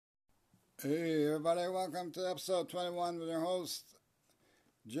Hey everybody, welcome to episode 21 with your host,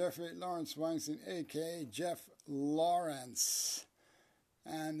 Jeffrey Lawrence Weinstein, aka Jeff Lawrence.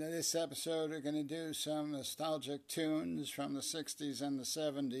 And in this episode we're going to do some nostalgic tunes from the 60s and the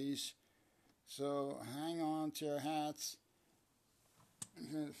 70s. So hang on to your hats.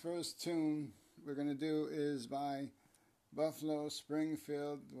 The first tune we're going to do is by Buffalo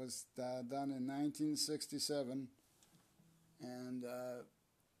Springfield. It was done in 1967. And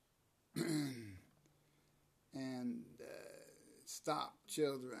Stop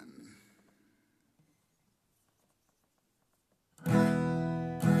Children.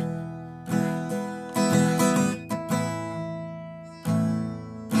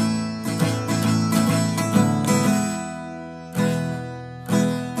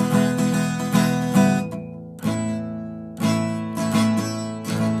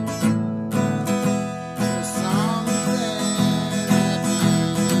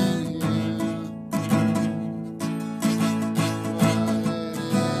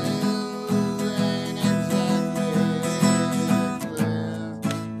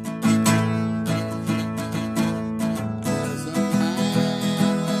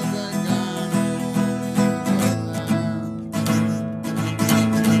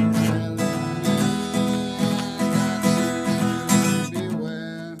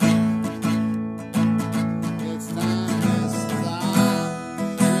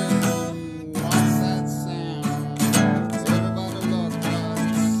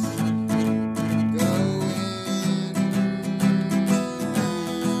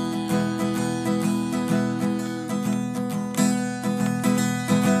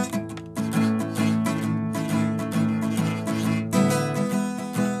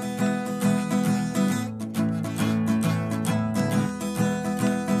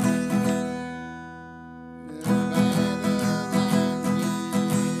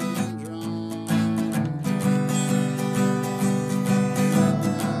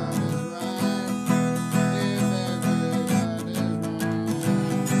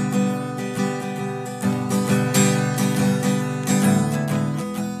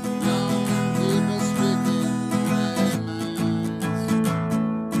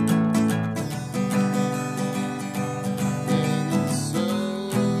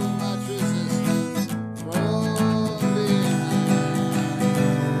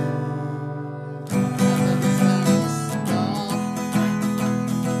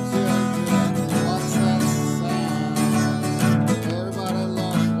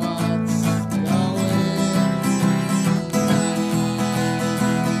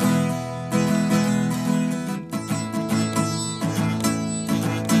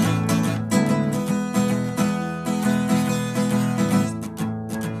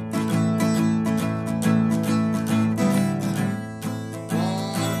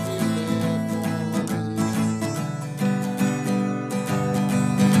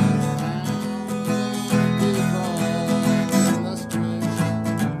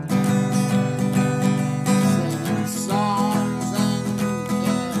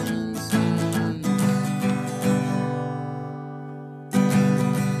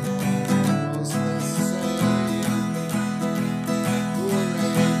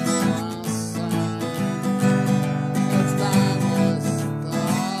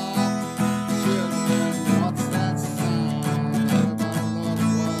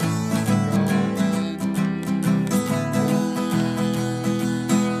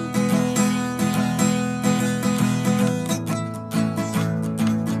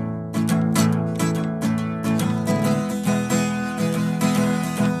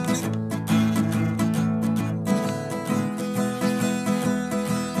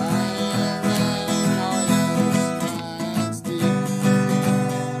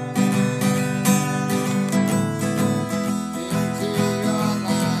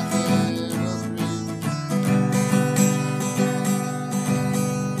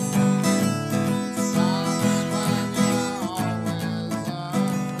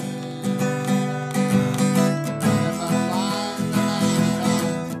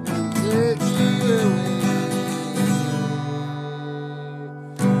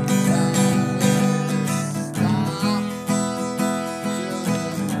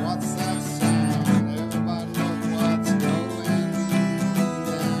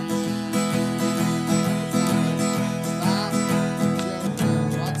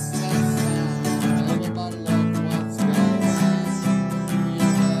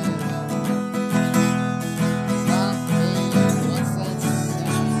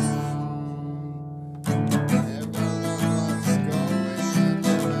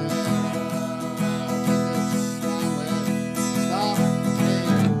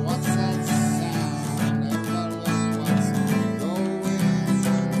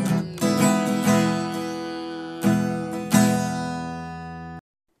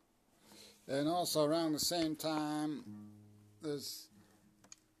 Also, around the same time, there's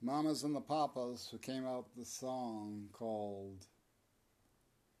Mamas and the Papas who came out with a song called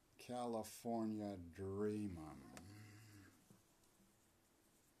California Dreamin'.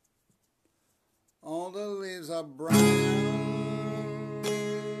 All the leaves are brown,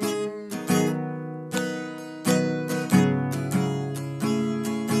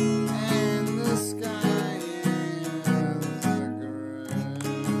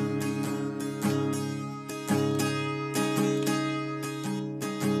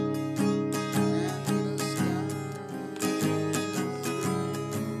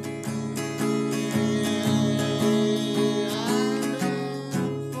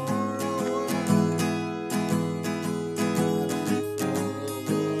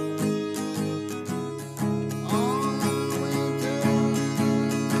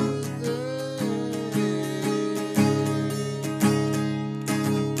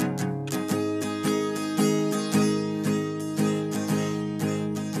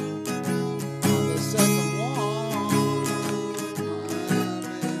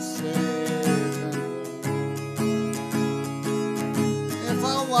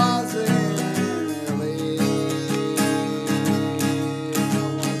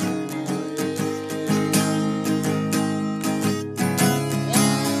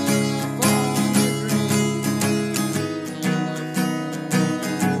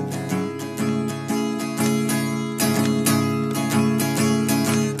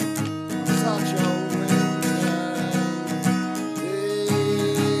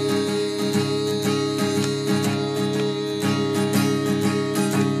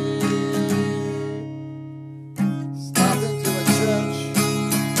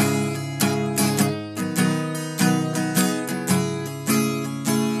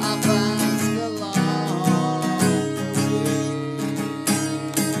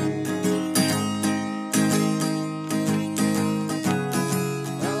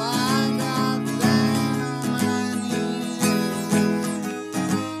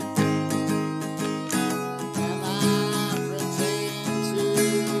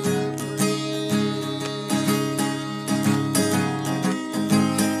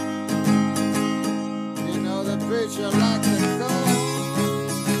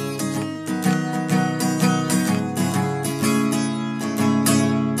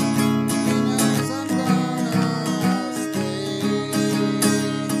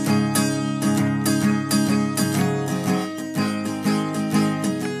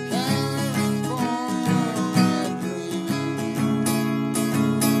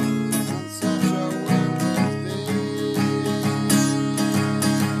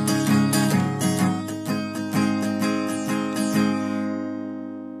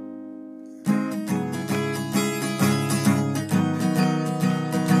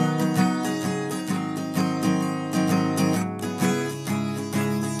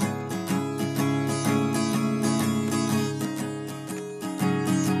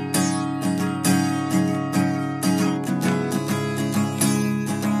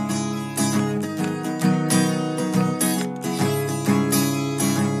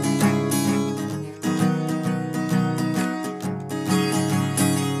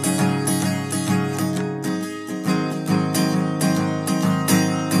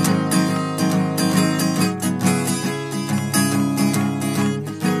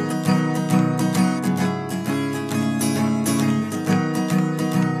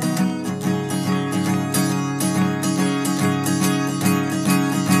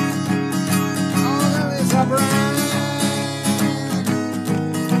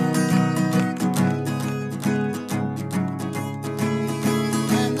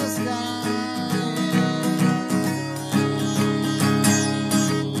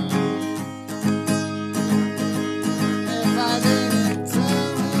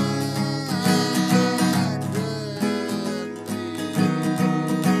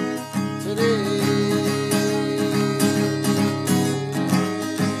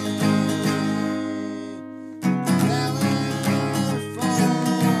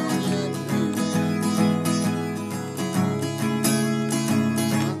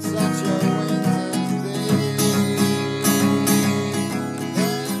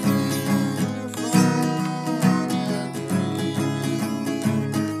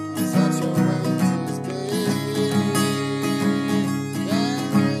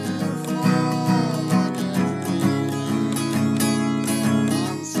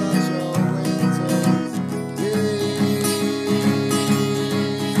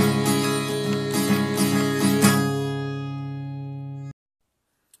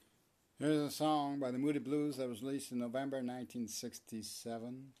 Here's a song by the Moody Blues that was released in November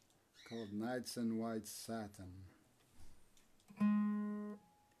 1967 called Nights in White Satin.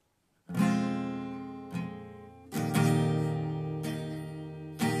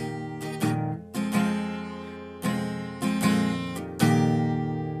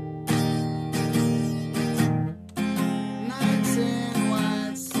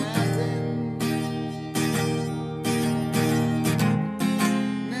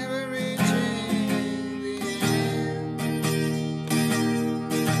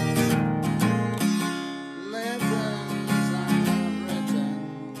 Letters I have read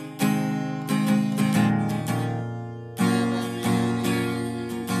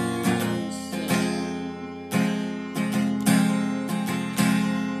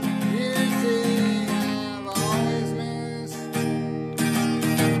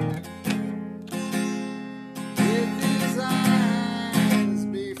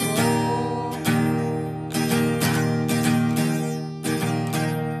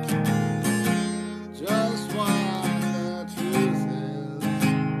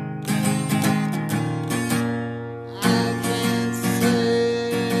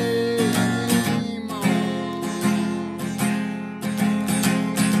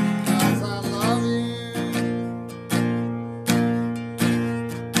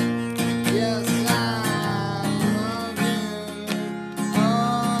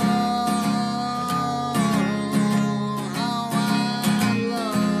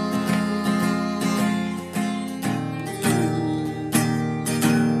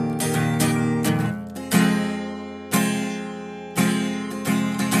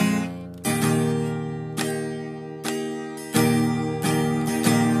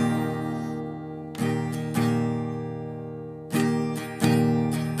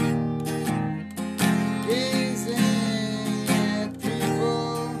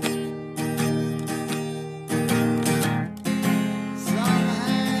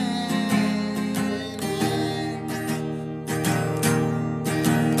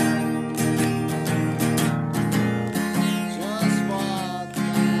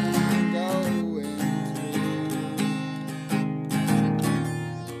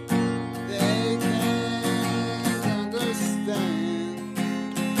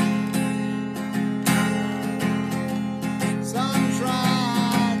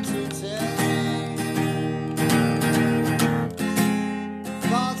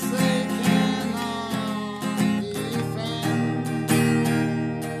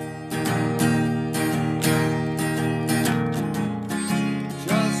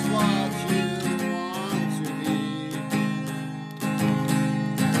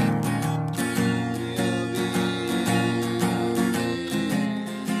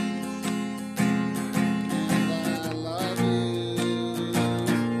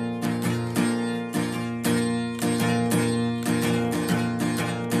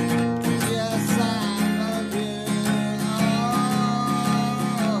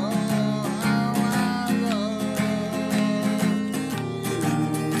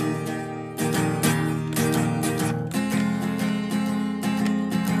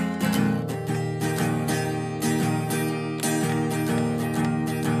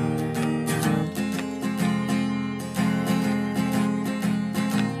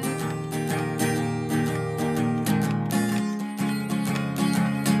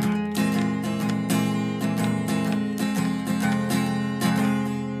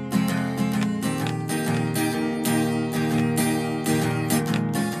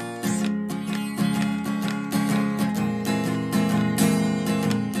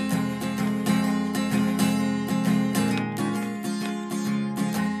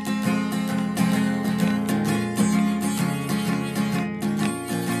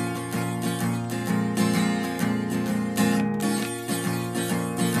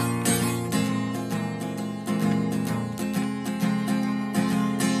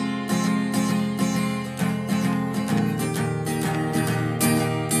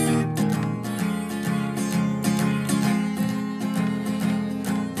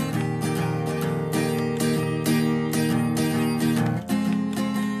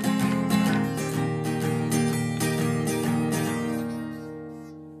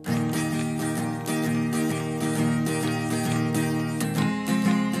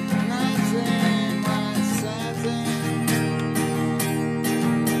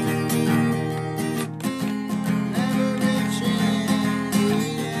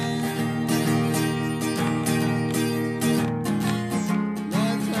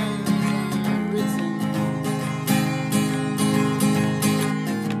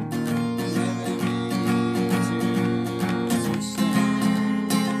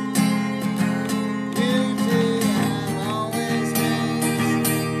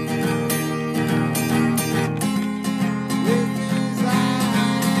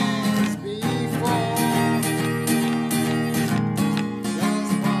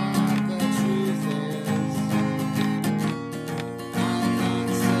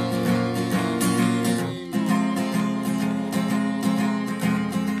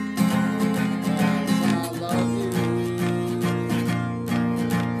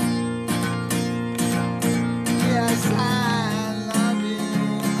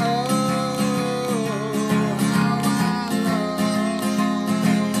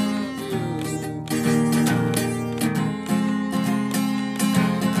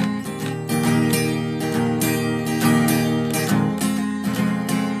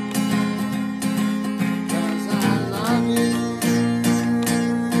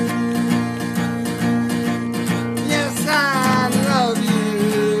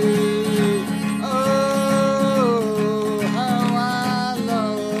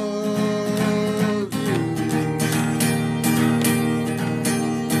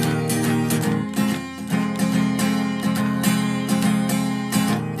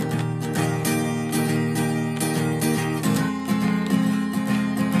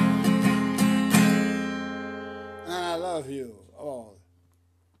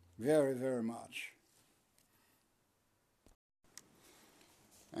very, very much.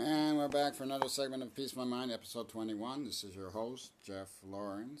 And we're back for another segment of Peace of My Mind, episode 21. This is your host, Jeff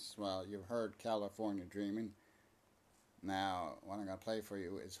Lawrence. Well, you've heard California Dreaming. Now, what I'm going to play for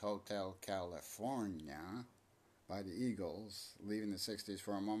you is Hotel California by the Eagles, leaving the 60s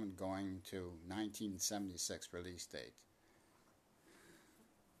for a moment, going to 1976 release date.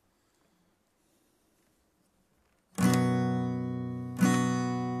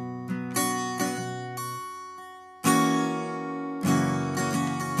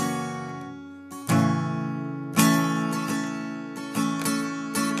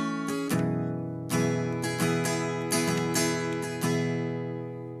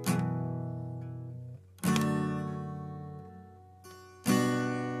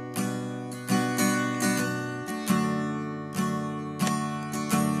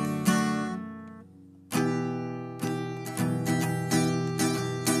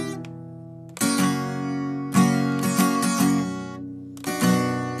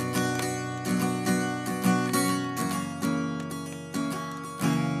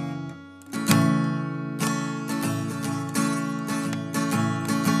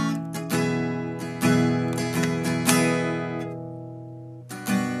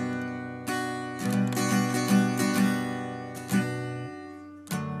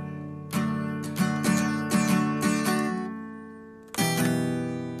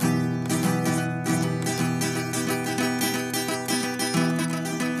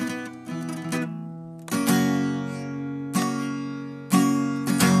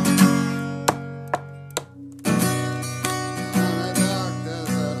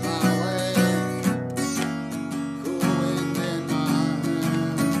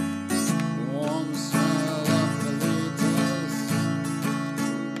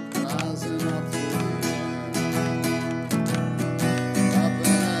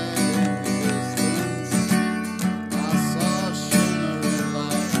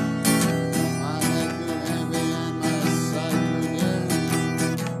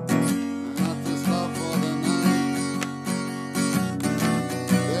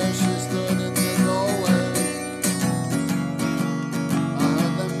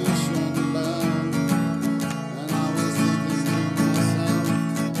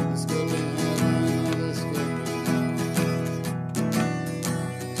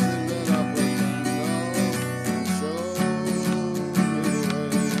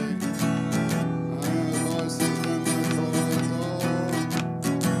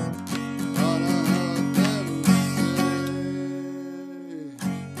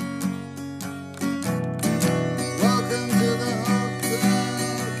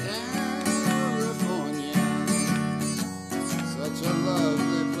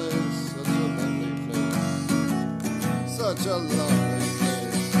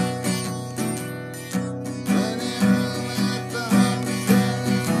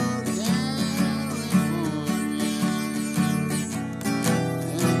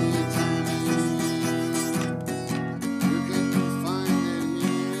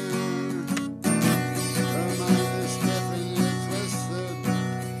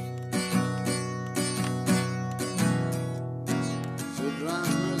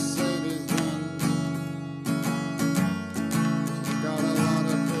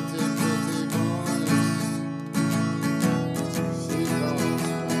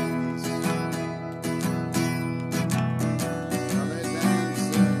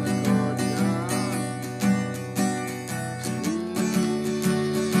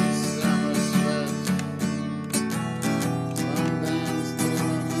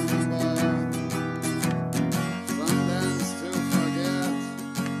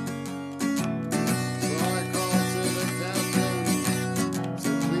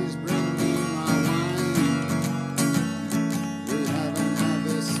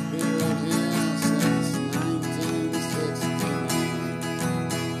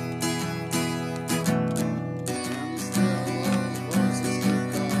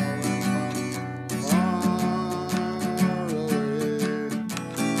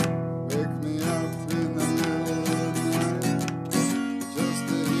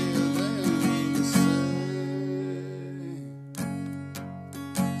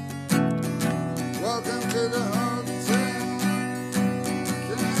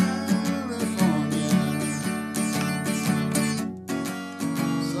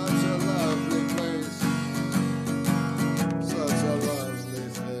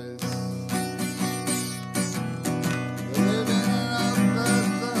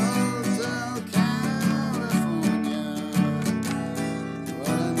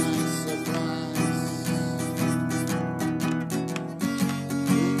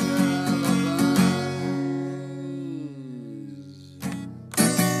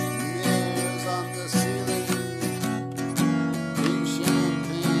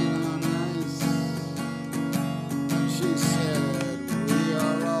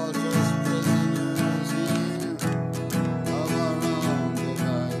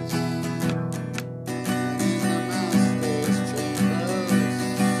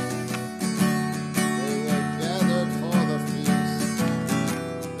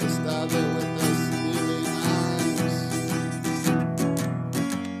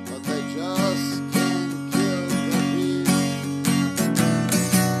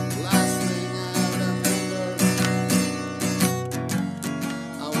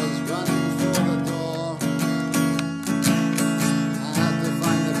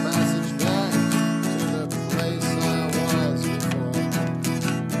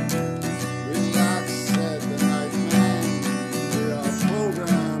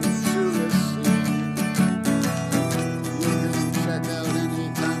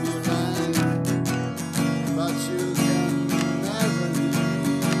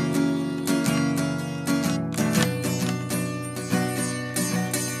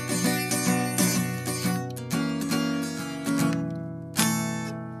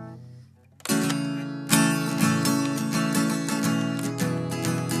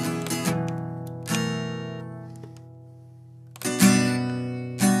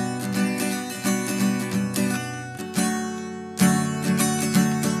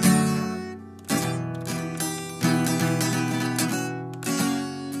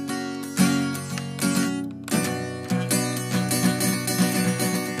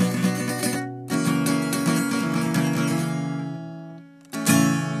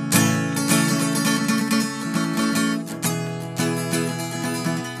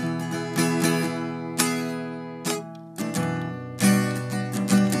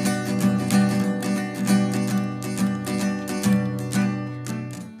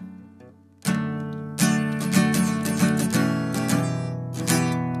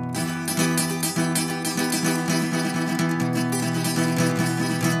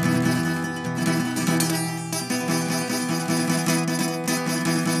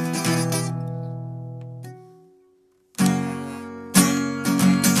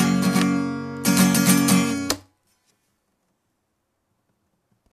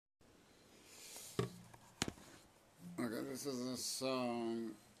 This is a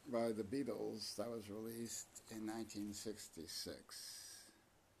song by the Beatles that was released in 1966.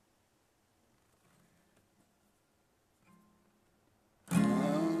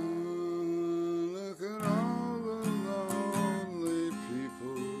 Look at all the lonely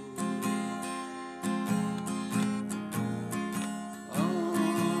people.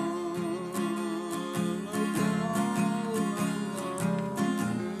 Look at all the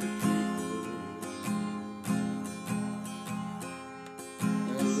lonely people.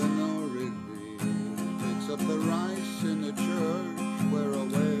 Eleanor Rigby picks up the rice in the church where a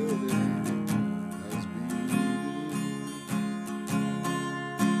wedding has been.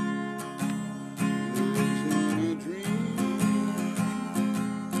 Lives in a dream,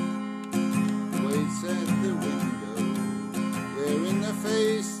 waits at the window, wearing the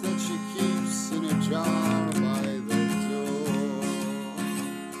face that she keeps in a jar by the door.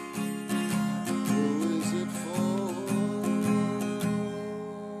 Who is it for?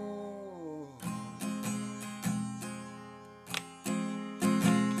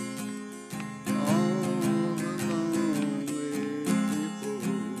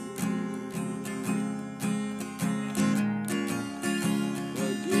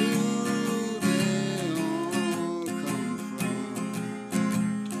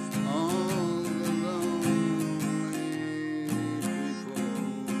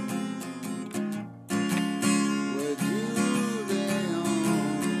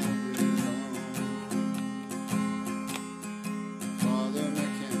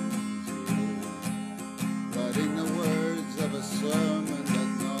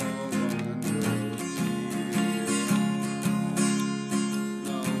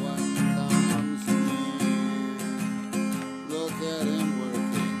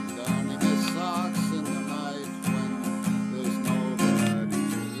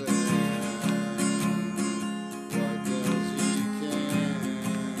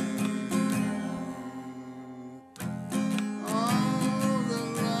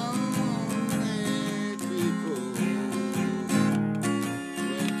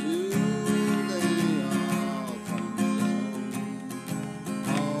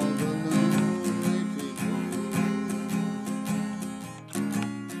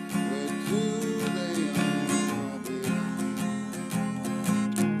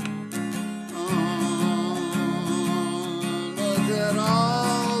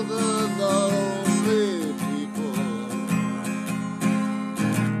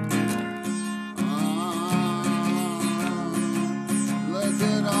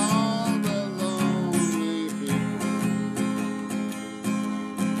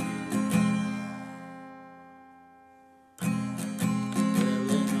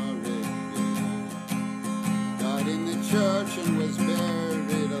 Church and was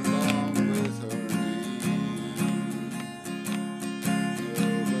buried along with her name.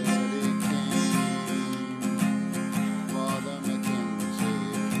 Nobody came. Father Mackenzie,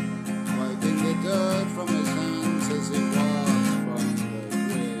 wiping the dirt from his hands as he walks from the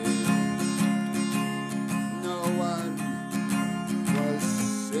grave. No one was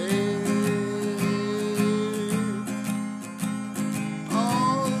saved.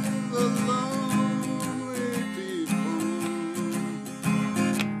 All the lonely people.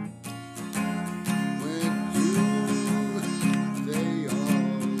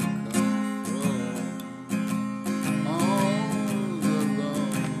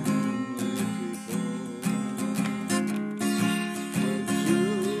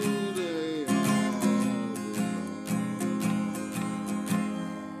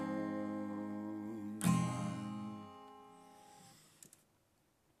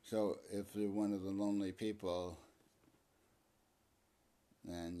 So if you're one of the lonely people,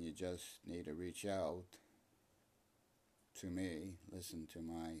 then you just need to reach out to me, listen to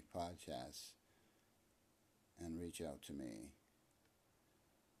my podcasts, and reach out to me.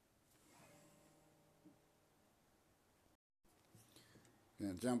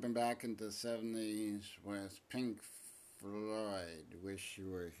 Now, jumping back into the 70s with Pink Floyd, Wish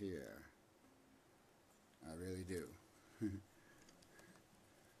You Were Here. I really do.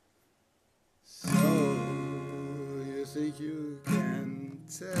 So, you think you can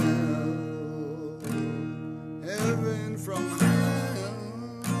tell heaven from hell,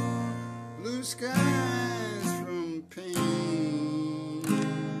 blue skies from pain?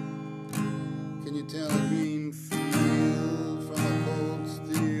 Can you tell a green field from a cold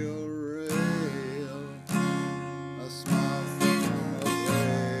steel rail, a smile from a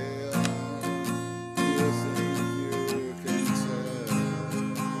whale? You think you can tell?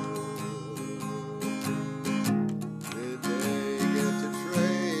 Did they get to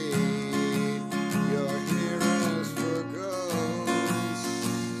trade your heroes for gold?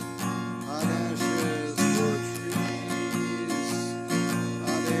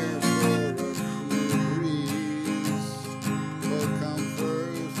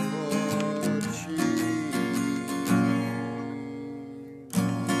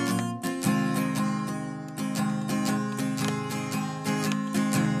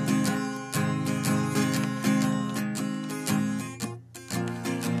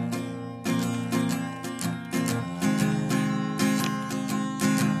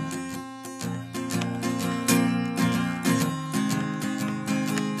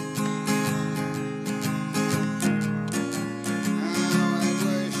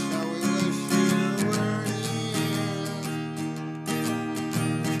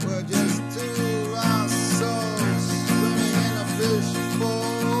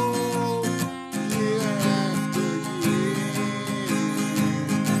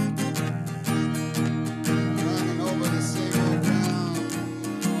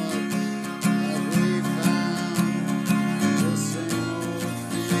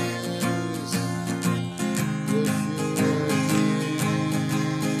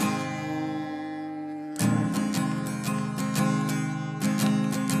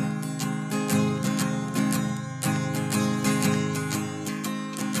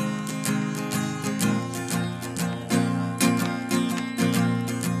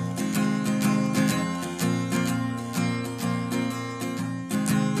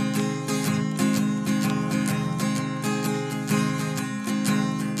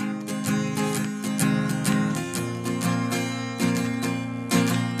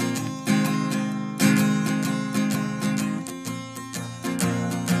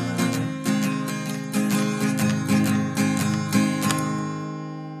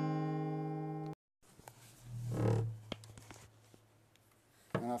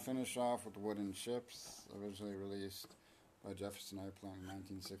 finish off with Wooden Ships, originally released by Jefferson Airplane in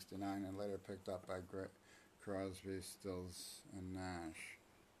 1969 and later picked up by Crosby, Stills, and Nash.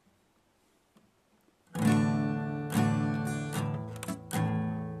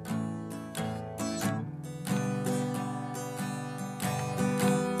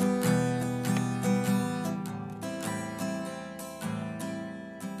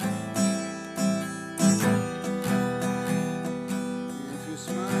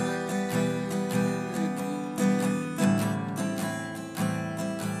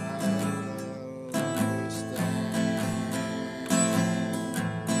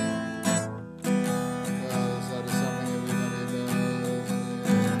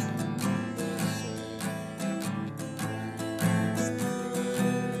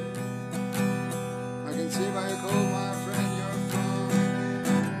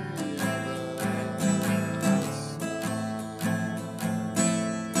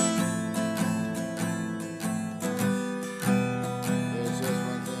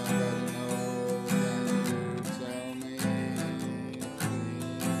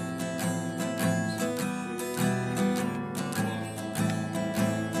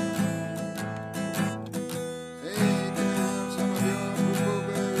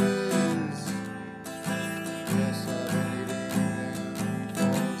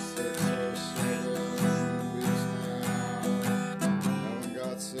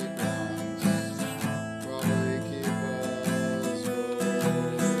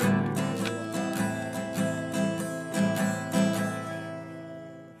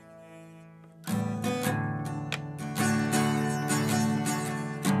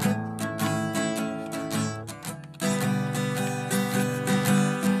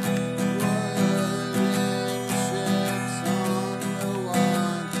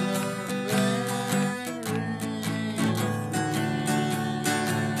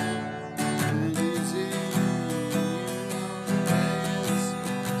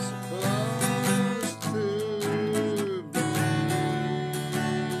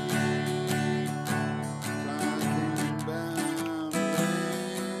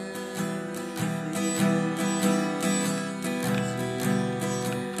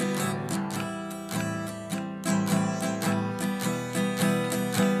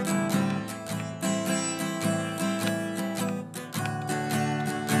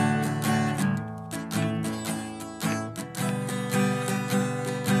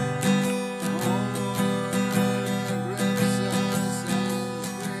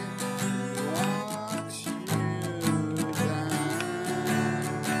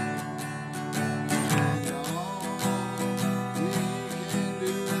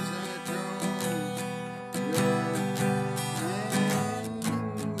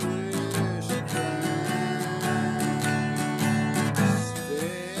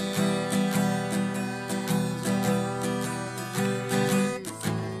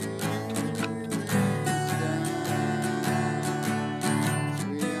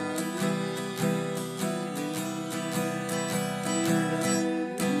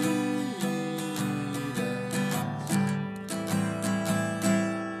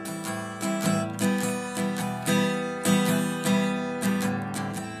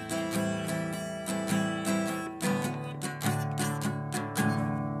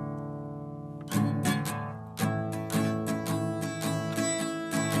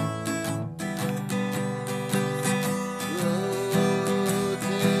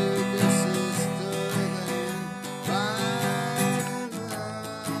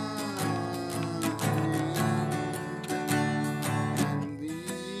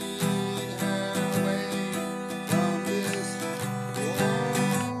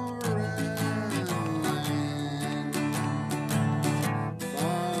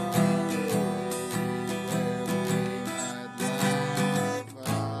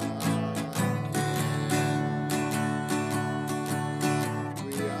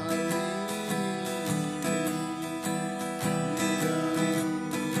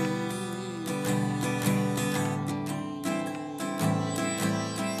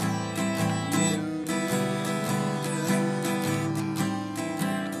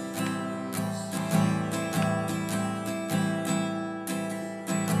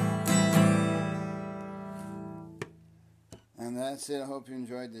 And that's it. I hope you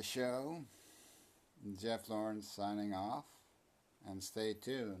enjoyed the show. Jeff Lawrence signing off. And stay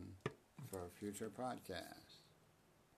tuned for a future podcast.